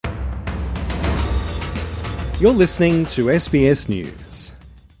You're listening to SBS News.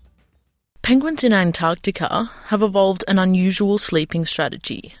 Penguins in Antarctica have evolved an unusual sleeping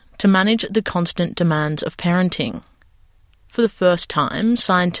strategy to manage the constant demands of parenting. For the first time,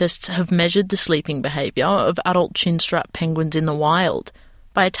 scientists have measured the sleeping behaviour of adult chinstrap penguins in the wild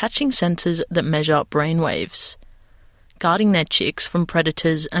by attaching sensors that measure brainwaves. Guarding their chicks from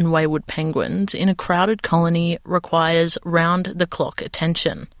predators and wayward penguins in a crowded colony requires round-the-clock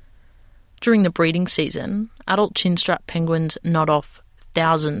attention. During the breeding season, adult chinstrap penguins nod off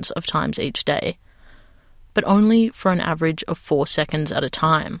thousands of times each day, but only for an average of 4 seconds at a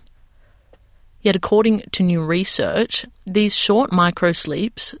time. Yet according to new research, these short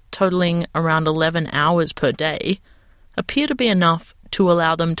microsleeps, totalling around 11 hours per day, appear to be enough to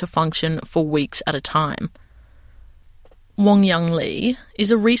allow them to function for weeks at a time. Wong Young Lee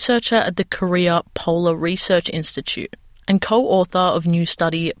is a researcher at the Korea Polar Research Institute and co-author of new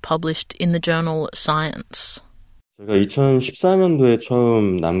study published in the journal Science. 제가 2014년도에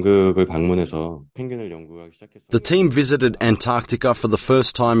처음 남극을 방문해서 펭귄을 연구하기 시작했어요. The team visited Antarctica for the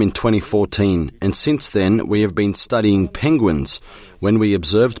first time in 2014, and since then we have been studying penguins. When we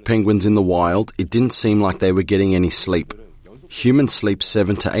observed penguins in the wild, it didn't seem like they were getting any sleep. Humans sleep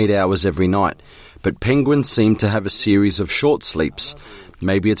 7 to 8 hours every night, but penguins seem to have a series of short sleeps.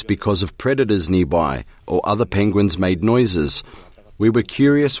 Maybe it's because of predators nearby, or other penguins made noises. We were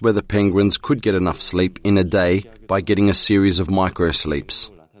curious whether penguins could get enough sleep in a day by getting a series of microsleeps.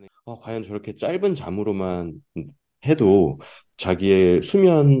 과연 저렇게 짧은 잠으로만 해도 자기의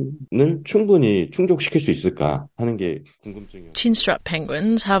수면을 충분히 충족시킬 수 있을까 하는 게 궁금증이에요. Chinstrap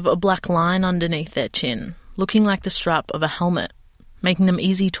penguins have a black line underneath their chin, looking like the strap of a helmet, making them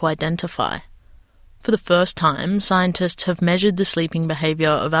easy to identify. For the first time, scientists have measured the sleeping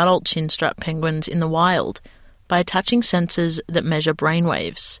behaviour of adult chinstrap penguins in the wild by attaching sensors that measure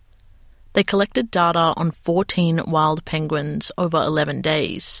brainwaves. They collected data on 14 wild penguins over 11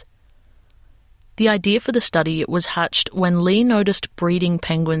 days. The idea for the study was hatched when Lee noticed breeding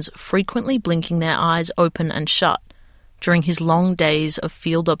penguins frequently blinking their eyes open and shut during his long days of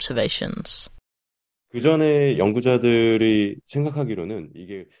field observations. 그전에 연구자들이 생각하기로는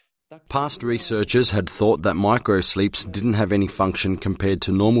이게 Past researchers had thought that microsleeps didn't have any function compared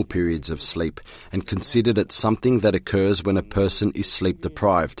to normal periods of sleep and considered it something that occurs when a person is sleep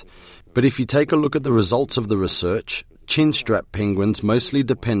deprived. But if you take a look at the results of the research, chinstrap penguins mostly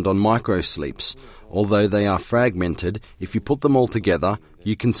depend on microsleeps. Although they are fragmented, if you put them all together,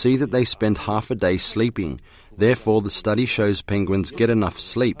 you can see that they spend half a day sleeping. Therefore, the study shows penguins get enough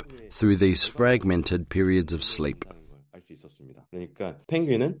sleep through these fragmented periods of sleep. 그러니까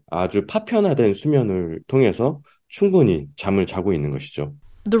펭귄은 아주 파편화된 수면을 통해서 충분히 잠을 자고 있는 것이죠.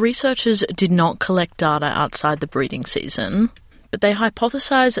 The researchers did not collect data outside the breeding season, but they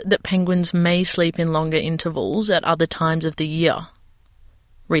hypothesise that penguins may sleep in longer intervals at other times of the year.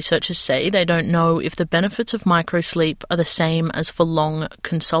 Researchers say they don't know if the benefits of microsleep are the same as for long,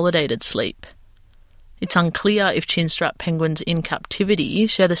 consolidated sleep. It's unclear if chinstrap penguins in captivity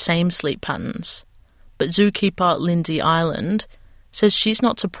share the same sleep patterns, but zookeeper Lindsay Ireland says she's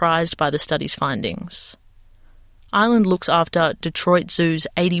not surprised by the study's findings. Ireland looks after Detroit Zoo's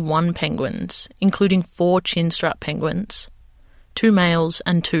 81 penguins, including 4 chinstrap penguins, 2 males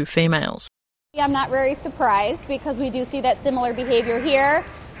and 2 females. I'm not very surprised because we do see that similar behavior here.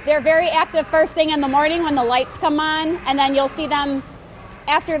 They're very active first thing in the morning when the lights come on, and then you'll see them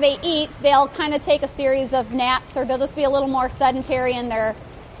after they eat, they'll kind of take a series of naps, or they'll just be a little more sedentary in their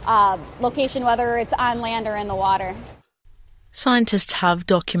location, whether it's on land or in the water. Scientists have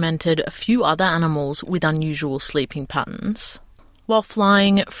documented a few other animals with unusual sleeping patterns. While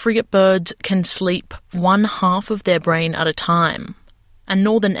flying, frigate birds can sleep 1/2 of their brain at a time, and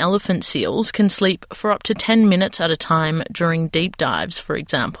northern elephant seals can sleep for up to 10 minutes at a time during deep dives, for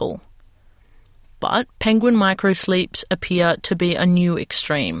example. But penguin microsleeps appear to be a new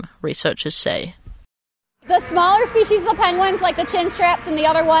extreme, researchers say. The smaller species of penguins, like the chinstraps and the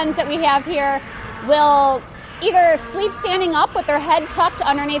other ones that we have here, will either sleep standing up with their head tucked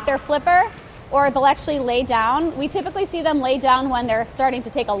underneath their flipper, or they'll actually lay down. We typically see them lay down when they're starting to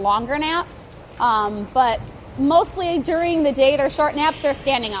take a longer nap, but mostly during the day, their short naps, they're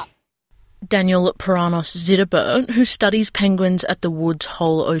standing up. Daniel Paranos-Zitterbert, who studies penguins at the Woods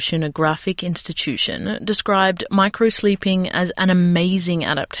Hole Oceanographic Institution, described microsleeping as an amazing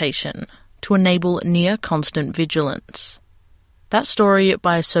adaptation to enable near-constant vigilance. That story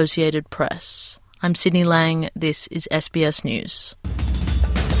by Associated Press. I'm Sydney Lang, this is SBS News.